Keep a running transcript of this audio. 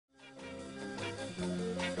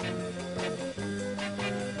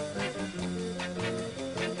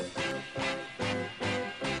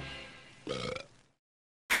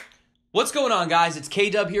What's going on, guys? It's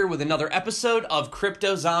K-Dub here with another episode of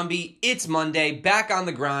Crypto Zombie. It's Monday, back on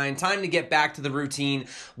the grind, time to get back to the routine.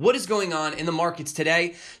 What is going on in the markets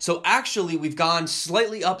today? So actually, we've gone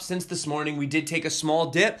slightly up since this morning. We did take a small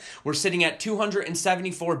dip. We're sitting at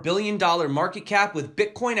 $274 billion market cap with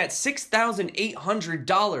Bitcoin at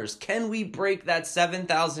 $6,800. Can we break that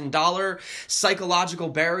 $7,000 psychological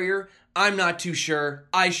barrier? I'm not too sure.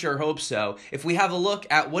 I sure hope so. If we have a look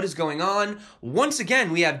at what is going on, once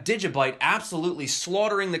again, we have Digibyte absolutely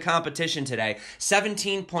slaughtering the competition today.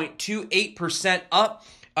 17.28% up.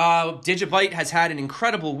 Digibyte has had an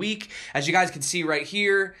incredible week, as you guys can see right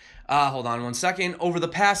here. Hold on one second. Over the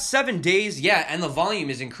past 7 days, yeah, and the volume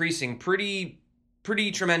is increasing pretty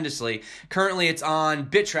tremendously. Currently, it's on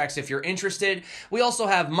Bittrex if you're interested. We also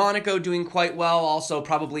have Monaco doing quite well. Also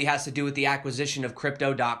probably has to do with the acquisition of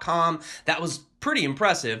Crypto.com. That was pretty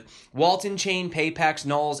impressive. Walton Chain, Paypex,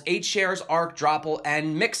 Nulls, 8Shares, Arc, Dropple,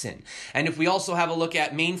 and Vechsin. And if we also have a look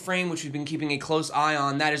at Mainframe, which we've been keeping a close eye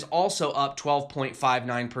on, that is also up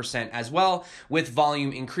 12.59% as well, with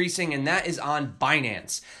volume increasing, and that is on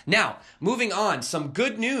Binance. Now, moving on, some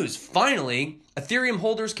good news. Finally, Ethereum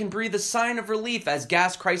holders can breathe a sign of relief as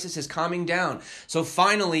gas crisis is calming down. So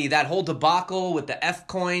finally, that whole debacle with the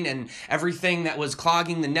F-Coin and everything that was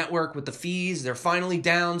clogging the network with the fees, they're finally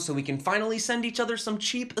down, so we can finally send each other some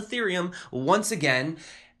cheap Ethereum once again.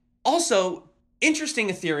 Also, interesting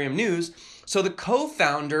Ethereum news. So the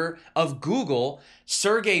co-founder of Google,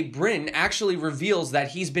 Sergey Brin, actually reveals that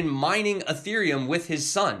he's been mining Ethereum with his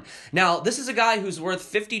son. Now, this is a guy who's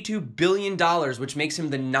worth $52 billion, which makes him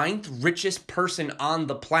the 9th richest person on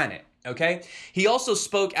the planet, okay? He also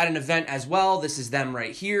spoke at an event as well. This is them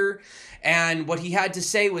right here. And what he had to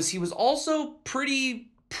say was he was also pretty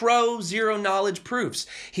pro zero-knowledge proofs.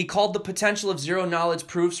 He called the potential of zero-knowledge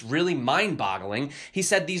proofs really mind-boggling. He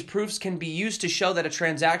said these proofs can be used to show that a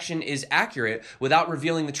transaction is accurate without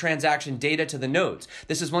revealing the transaction data to the nodes.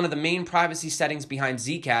 This is one of the main privacy settings behind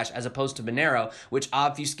Zcash as opposed to Monero, which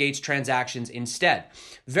obfuscates transactions instead.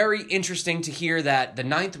 Very interesting to hear that the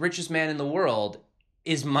 9th richest man in the world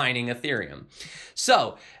is mining Ethereum.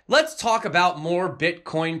 So let's talk about more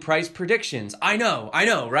Bitcoin price predictions. I know,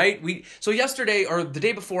 right? So yesterday or the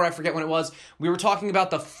day before, I forget when it was, we were talking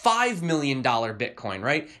about the $5 million Bitcoin,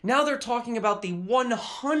 right? Now they're talking about the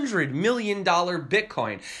 $100 million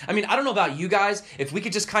Bitcoin. I mean, I don't know about you guys. If we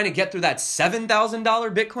could just kind of get through that $7,000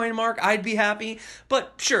 Bitcoin mark, I'd be happy.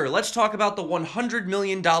 But sure, let's talk about the $100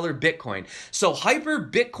 million Bitcoin. So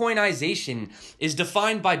hyper-Bitcoinization is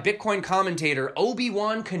defined by Bitcoin commentator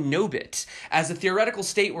Obi-Wan Kenobi as a theoretical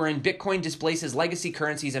state wherein Bitcoin displaces legacy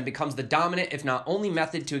currencies and becomes the dominant, if not only,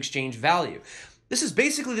 method to exchange value. This is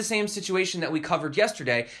basically the same situation that we covered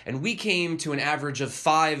yesterday, and we came to an average of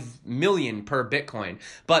 5 million per Bitcoin,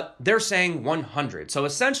 but they're saying 100. So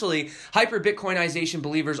essentially, hyper-Bitcoinization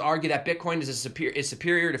believers argue that Bitcoin is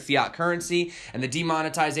superior to fiat currency, and the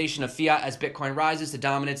demonetization of fiat as Bitcoin rises to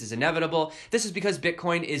dominance is inevitable. This is because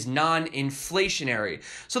Bitcoin is non-inflationary.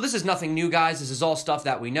 So this is nothing new, guys. This is all stuff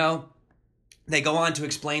that we know. They go on to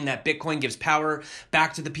explain that Bitcoin gives power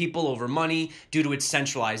back to the people over money due to its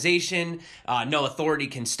centralization. No authority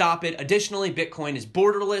can stop it. Additionally, Bitcoin is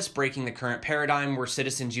borderless, breaking the current paradigm where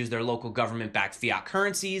citizens use their local government-backed fiat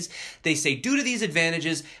currencies. They say due to these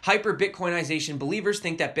advantages, hyper-Bitcoinization believers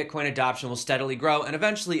think that Bitcoin adoption will steadily grow, and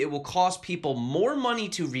eventually it will cost people more money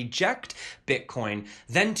to reject Bitcoin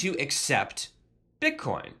than to accept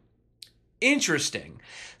Bitcoin. Interesting.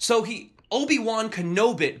 So Obi-Wan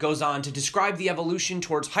Kenobi goes on to describe the evolution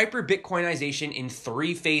towards hyper-Bitcoinization in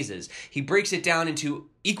 3 phases. He breaks it down into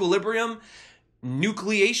equilibrium,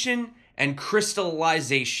 nucleation, and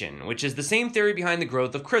crystallization, which is the same theory behind the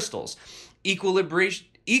growth of crystals. Equilibration,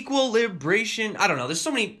 I don't know, there's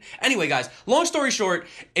so many. Anyway, guys, long story short,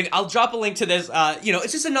 I'll drop a link to this.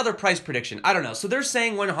 It's just another price prediction. I don't know. So they're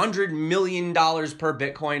saying $100 million per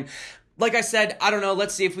Bitcoin. Like I said, I don't know.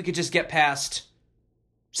 Let's see if we could just get past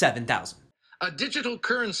 7,000. A digital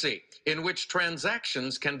currency in which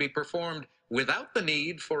transactions can be performed without the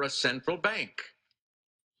need for a central bank.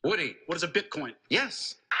 Woody, What is a Bitcoin?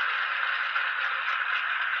 yes.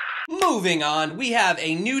 Moving on, we have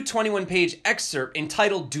a new 21-page excerpt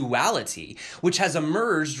entitled Duality, which has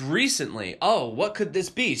emerged recently. Oh, what could this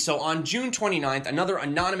be? So on June 29th, another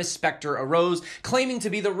anonymous specter arose claiming to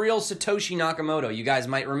be the real Satoshi Nakamoto. You guys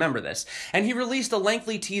might remember this. And he released a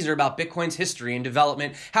lengthy teaser about Bitcoin's history and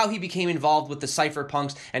development, how he became involved with the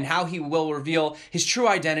cypherpunks, and how he will reveal his true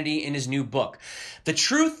identity in his new book. The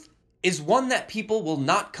truth is one that people will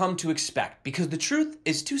not come to expect because the truth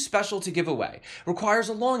is too special to give away. Requires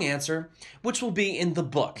a long answer, which will be in the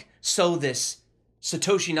book. So this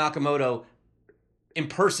Satoshi Nakamoto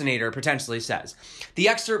impersonator potentially says. The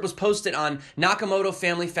excerpt was posted on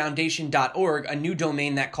NakamotoFamilyFoundation.org, a new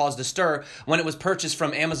domain that caused a stir when it was purchased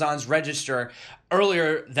from Amazon's register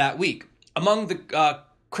earlier that week. Among the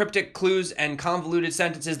cryptic clues and convoluted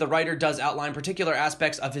sentences, the writer does outline particular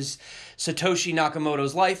aspects of his Satoshi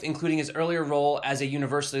Nakamoto's life, including his earlier role as a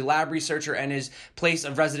university lab researcher and his place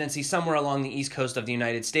of residency somewhere along the east coast of the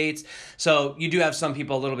United States. So you do have some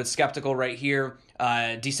people a little bit skeptical right here.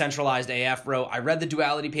 Decentralized AF wrote, I read the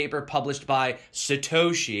duality paper published by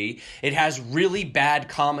Satoshi. It has really bad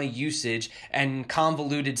comma usage and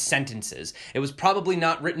convoluted sentences. It was probably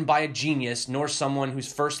not written by a genius, nor someone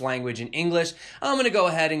whose first language in English. I'm going to go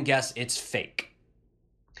ahead and guess it's fake.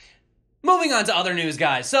 Moving on to other news,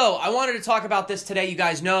 guys. So I wanted to talk about this today. You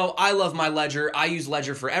guys know I love my Ledger. I use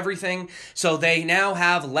Ledger for everything. So they now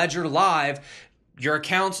have Ledger Live. Your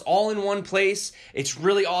account's all in one place. It's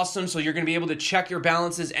really awesome. So you're going to be able to check your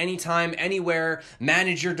balances anytime, anywhere,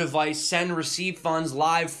 manage your device, send, receive funds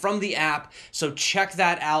live from the app. So check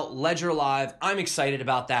that out, Ledger Live. I'm excited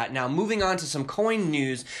about that. Now, moving on to some coin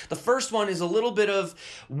news. The first one is a little bit of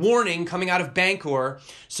warning coming out of Bancor.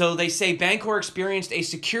 So they say Bancor experienced a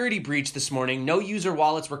security breach this morning. No user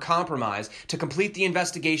wallets were compromised. To complete the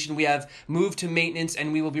investigation, we have moved to maintenance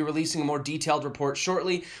and we will be releasing a more detailed report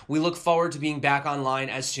shortly. We look forward to being back online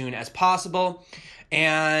as soon as possible.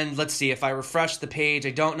 And let's see, if I refresh the page,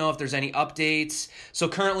 I don't know if there's any updates. So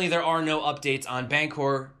currently there are no updates on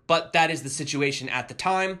Bancor, but that is the situation at the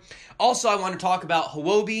time. Also, I want to talk about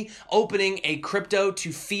Huobi opening a crypto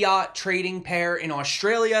to fiat trading pair in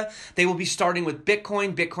Australia. They will be starting with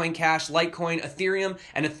Bitcoin, Bitcoin Cash, Litecoin, Ethereum,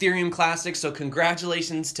 and Ethereum Classic. So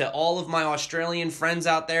congratulations to all of my Australian friends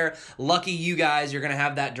out there. Lucky you guys, you're going to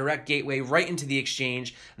have that direct gateway right into the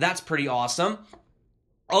exchange. That's pretty awesome.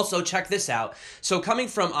 Also, check this out. So coming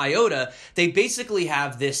from IOTA, they basically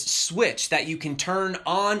have this switch that you can turn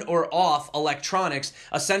on or off electronics,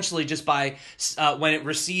 essentially just by when it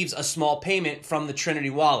receives a small payment from the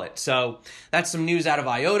Trinity wallet. So that's some news out of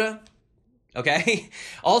IOTA. Okay.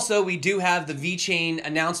 Also, we do have the Vechain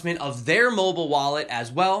announcement of their mobile wallet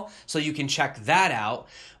as well, so you can check that out.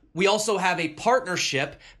 We also have a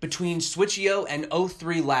partnership between Switcheo and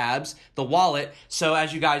O3 Labs, the wallet. So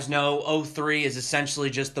as you guys know, O3 is essentially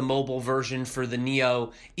just the mobile version for the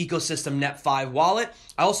Neo ecosystem Net5 wallet.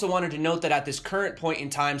 I also wanted to note that at this current point in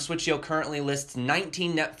time, Switcheo currently lists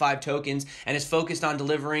 19 Net5 tokens and is focused on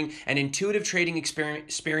delivering an intuitive trading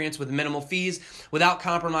experience with minimal fees without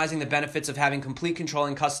compromising the benefits of having complete control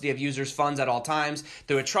and custody of users' funds at all times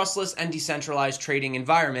through a trustless and decentralized trading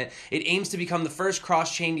environment. It aims to become the first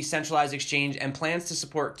cross-chain decentralized exchange and plans to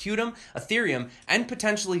support Qtum, Ethereum, and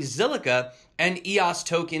potentially Zilliqa and EOS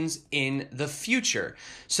tokens in the future.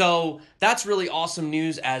 So that's really awesome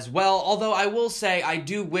news as well. Although I will say I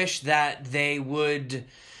do wish that they would...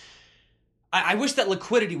 I wish that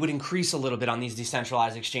liquidity would increase a little bit on these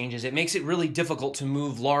decentralized exchanges. It makes it really difficult to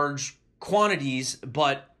move large quantities,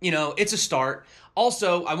 but, you know, it's a start.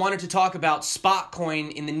 Also, I wanted to talk about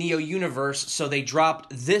Spotcoin in the Neo universe, so they dropped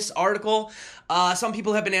this article. Some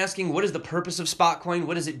people have been asking, what is the purpose of Spotcoin?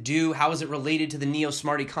 What does it do? How is it related to the Neo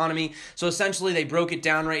smart economy? So essentially, they broke it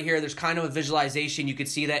down right here. There's kind of a visualization. You could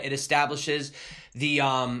see that it establishes the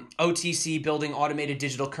OTC building automated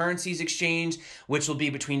digital currencies exchange, which will be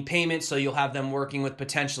between payments. So you'll have them working with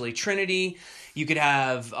potentially Trinity. You could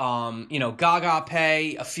have, Gaga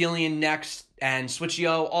Pay, Aphelion Next, and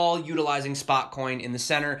Switcheo, all utilizing Spotcoin in the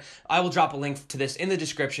center. I will drop a link to this in the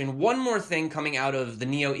description. One more thing coming out of the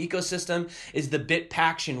Neo ecosystem is the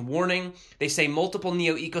Bitpaction warning. They say multiple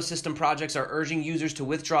Neo ecosystem projects are urging users to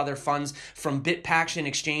withdraw their funds from Bitpaction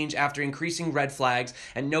exchange after increasing red flags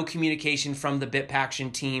and no communication from the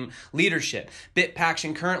Bitpaction team leadership.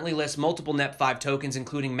 Bitpaction currently lists multiple Net5 tokens,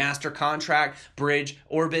 including Master Contract, Bridge,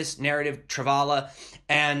 Orbis, Narrative, Travala,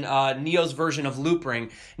 and Neo's version of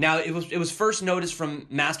Loopring. Now, it was first noticed from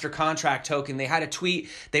Master Contract token. They had a tweet.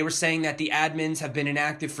 They were saying that the admins have been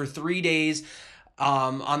inactive for 3 days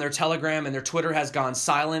on their Telegram, and their Twitter has gone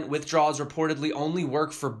silent. Withdrawals reportedly only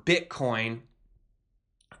work for Bitcoin.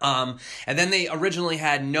 And then they originally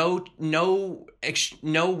had no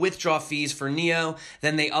withdrawal fees for Neo.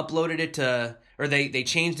 Then they uploaded it to, or they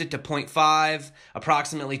changed it to 0.5,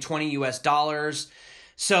 approximately $20.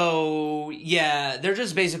 So, yeah, they're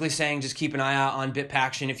just basically saying just keep an eye out on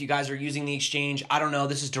Bitpaction. If you guys are using the exchange, I don't know,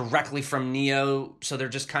 this is directly from Neo, so they're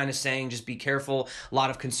just kind of saying just be careful. A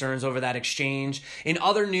lot of concerns over that exchange. In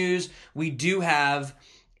other news, we do have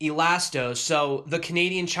Elastos, so the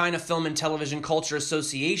Canadian China Film and Television Culture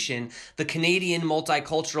Association, the Canadian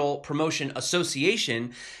Multicultural Promotion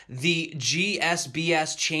Association, the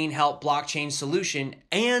GSBS Chain Help Blockchain Solution,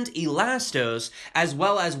 and Elastos, as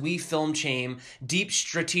well as We Film Chain Deep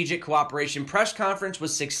Strategic Cooperation press conference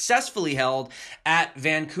was successfully held at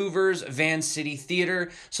Vancouver's Van City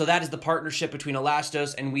Theatre. So that is the partnership between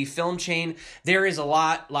Elastos and We Film Chain. There is a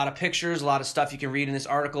lot of pictures, a lot of stuff you can read in this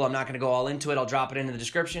article. I'm not going to go all into it. I'll drop it into the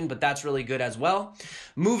description, but that's really good as well.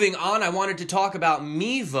 Moving on, I wanted to talk about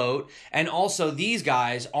Me Vote and also these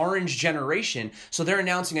guys, Orange Generation. So they're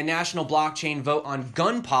announcing a national blockchain vote on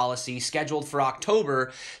gun policy scheduled for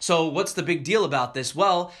October. So what's the big deal about this?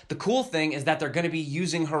 Well, the cool thing is that they're going to be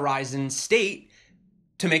using Horizon State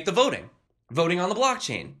to make the voting on the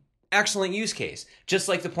blockchain. Excellent use case. Just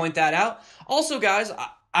like to point that out. Also, guys,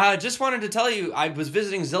 I just wanted to tell you, I was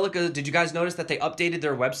visiting Zilliqa. Did you guys notice that they updated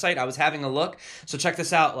their website? I was having a look. So check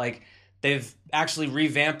this out. Like, they've actually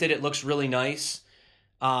revamped it. It looks really nice.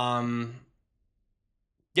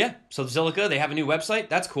 Yeah, so Zilliqa, they have a new website.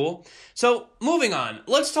 That's cool. So moving on,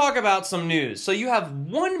 let's talk about some news. So you have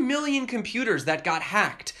 1 million computers that got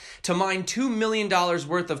hacked to mine $2 million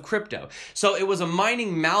worth of crypto. So it was a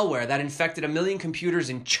mining malware that infected 1 million computers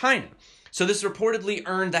in China. So this reportedly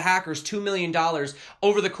earned the hackers $2 million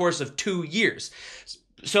over the course of 2 years.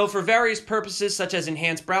 So for various purposes, such as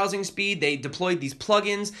enhanced browsing speed, they deployed these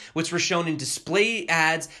plugins, which were shown in display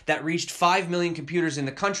ads that reached 5 million computers in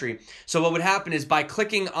the country. So what would happen is by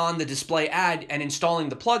clicking on the display ad and installing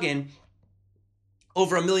the plugin,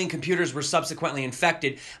 over 1 million computers were subsequently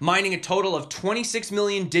infected, mining a total of 26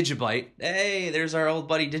 million Digibyte. Hey, there's our old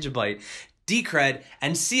buddy Digibyte. Decred,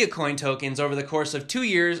 and Coin tokens over the course of 2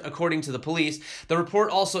 years, according to the police. The report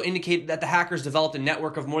also indicated that the hackers developed a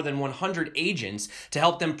network of more than 100 agents to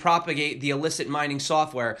help them propagate the illicit mining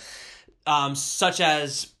software, such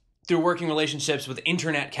as through working relationships with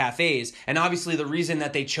internet cafes. And obviously the reason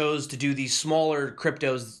that they chose to do these smaller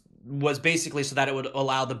cryptos was basically so that it would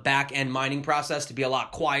allow the back-end mining process to be a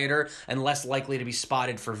lot quieter and less likely to be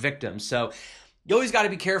spotted for victims. So you always got to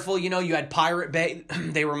be careful. You know, you had Pirate Bay.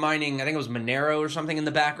 They were mining, I think it was Monero or something in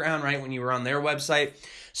the background, right, when you were on their website.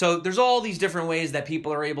 So there's all these different ways that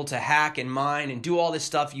people are able to hack and mine and do all this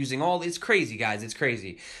stuff using all... It's crazy, guys. It's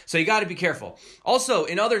crazy. So you got to be careful. Also,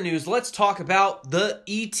 in other news, let's talk about the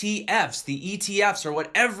ETFs. The ETFs are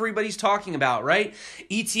what everybody's talking about, right?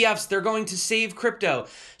 ETFs, they're going to save crypto.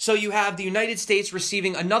 So you have the United States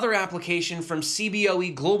receiving another application from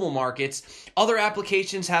CBOE Global Markets. Other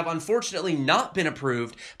applications have unfortunately not been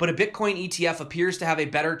approved, but a Bitcoin ETF appears to have a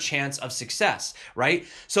better chance of success, right?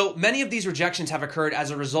 So many of these rejections have occurred as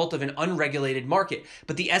a result of an unregulated market,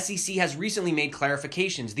 but the SEC has recently made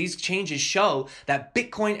clarifications. These changes show that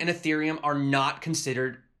Bitcoin and Ethereum are not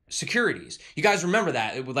considered securities. You guys remember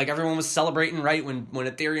that? Like everyone was celebrating, right, when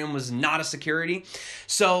Ethereum was not a security.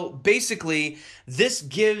 So basically, this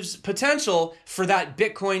gives potential for that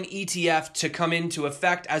Bitcoin ETF to come into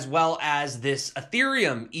effect, as well as this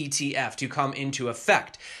Ethereum ETF to come into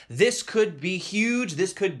effect. This could be huge.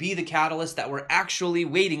 This could be the catalyst that we're actually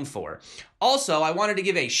waiting for. Also, I wanted to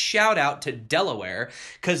give a shout out to Delaware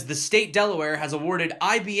because the state Delaware has awarded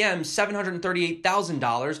IBM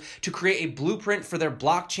 $738,000 to create a blueprint for their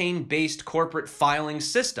blockchain-based corporate filing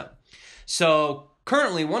system. So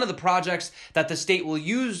currently, one of the projects that the state will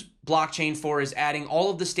use blockchain for is adding all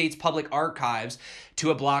of the state's public archives to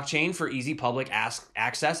a blockchain for easy public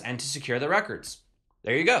access and to secure the records.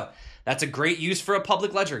 There you go. That's a great use for a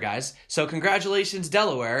public ledger, guys. So congratulations,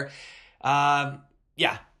 Delaware.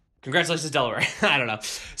 Congratulations, Delaware. I don't know.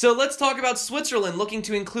 So let's talk about Switzerland looking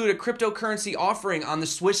to include a cryptocurrency offering on the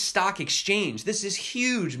Swiss Stock Exchange. This is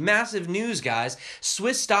huge, massive news, guys.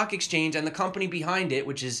 Swiss Stock Exchange and the company behind it,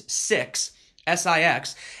 which is SIX,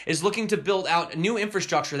 is looking to build out a new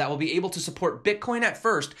infrastructure that will be able to support Bitcoin at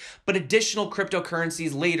first, but additional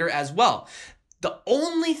cryptocurrencies later as well. The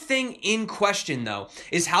only thing in question, though,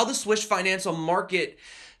 is how the Swiss Financial Market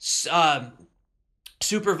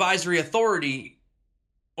Supervisory Authority,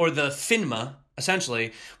 or the FINMA,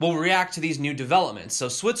 essentially, will react to these new developments. So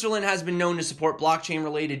Switzerland has been known to support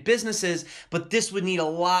blockchain-related businesses, but this would need a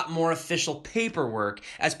lot more official paperwork,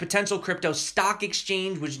 as potential crypto stock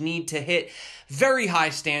exchange would need to hit very high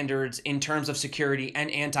standards in terms of security and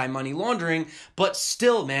anti-money laundering. But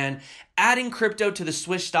still, man, adding crypto to the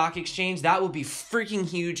Swiss Stock Exchange, that would be freaking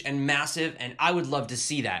huge and massive, and I would love to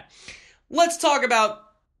see that. Let's talk about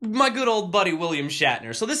my good old buddy William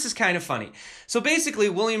Shatner. So this is kind of funny. So basically,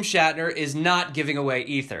 William Shatner is not giving away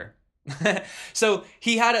Ether. So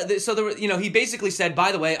he had so there were, he basically said,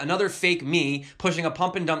 by the way, another fake me pushing a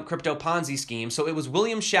pump and dump crypto Ponzi scheme. So it was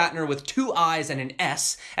William Shatner with 2 I's and an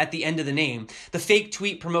S at the end of the name. The fake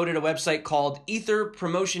tweet promoted a website called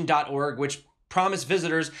etherpromotion.org, which promised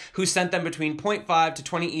visitors who sent them between 0.5 to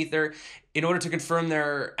 20 ether in order to confirm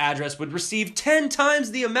their address would receive 10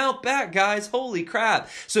 times the amount back, guys. Holy crap.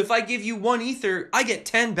 So if I give you 1 ether, I get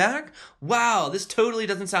 10 back? Wow, this totally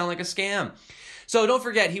doesn't sound like a scam. So don't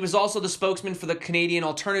forget, he was also the spokesman for the Canadian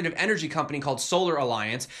alternative energy company called Solar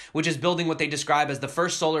Alliance, which is building what they describe as the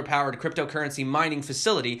first solar-powered cryptocurrency mining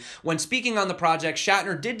facility. When speaking on the project,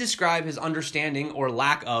 Shatner did describe his understanding or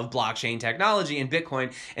lack of blockchain technology and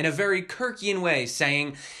Bitcoin in a very Kirkian way,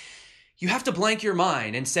 saying, "You have to blank your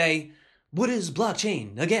mind and say, what is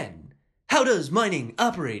blockchain again? How does mining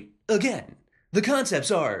operate again? The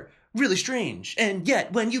concepts are really strange, and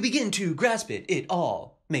yet when you begin to grasp it, it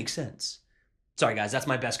all makes sense." Sorry, guys, that's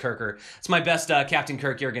my best Kirker. It's my best Captain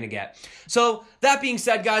Kirk you're going to get. So, that being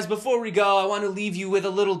said, guys, before we go, I want to leave you with a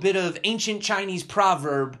little bit of ancient Chinese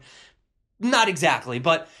proverb. Not exactly,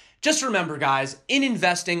 but just remember, guys, in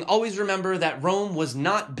investing, always remember that Rome was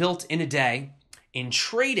not built in a day. In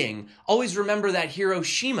trading, always remember that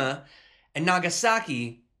Hiroshima and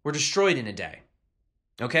Nagasaki were destroyed in a day.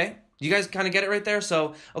 Okay? You guys kind of get it right there?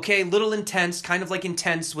 So, okay, little intense, kind of like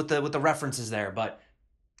intense with the references there, but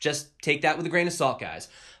just take that with a grain of salt, guys.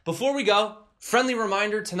 Before we go, friendly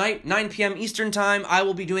reminder, tonight, 9 p.m. Eastern Time, I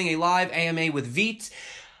will be doing a live AMA with Vite.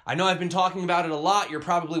 I know I've been talking about it a lot. You're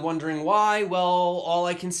probably wondering why. Well, all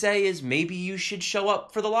I can say is maybe you should show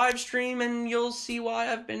up for the live stream and you'll see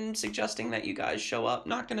why I've been suggesting that you guys show up.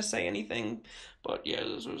 Not going to say anything, but yeah.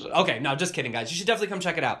 Okay, no, just kidding, guys. You should definitely come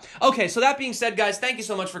check it out. Okay, so that being said, guys, thank you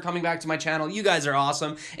so much for coming back to my channel. You guys are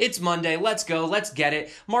awesome. It's Monday. Let's go. Let's get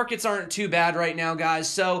it. Markets aren't too bad right now, guys.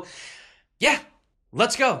 So, yeah.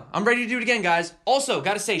 Let's go. I'm ready to do it again, guys. Also,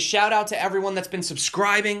 got to say, shout out to everyone that's been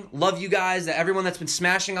subscribing. Love you guys. Everyone that's been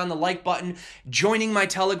smashing on the like button, joining my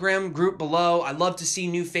Telegram group below. I love to see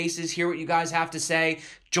new faces, hear what you guys have to say.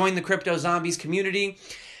 Join the Crypto Zombies community.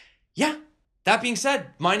 Yeah, that being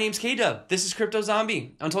said, my name's K-Dub. This is Crypto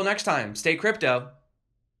Zombie. Until next time, stay crypto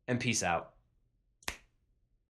and peace out.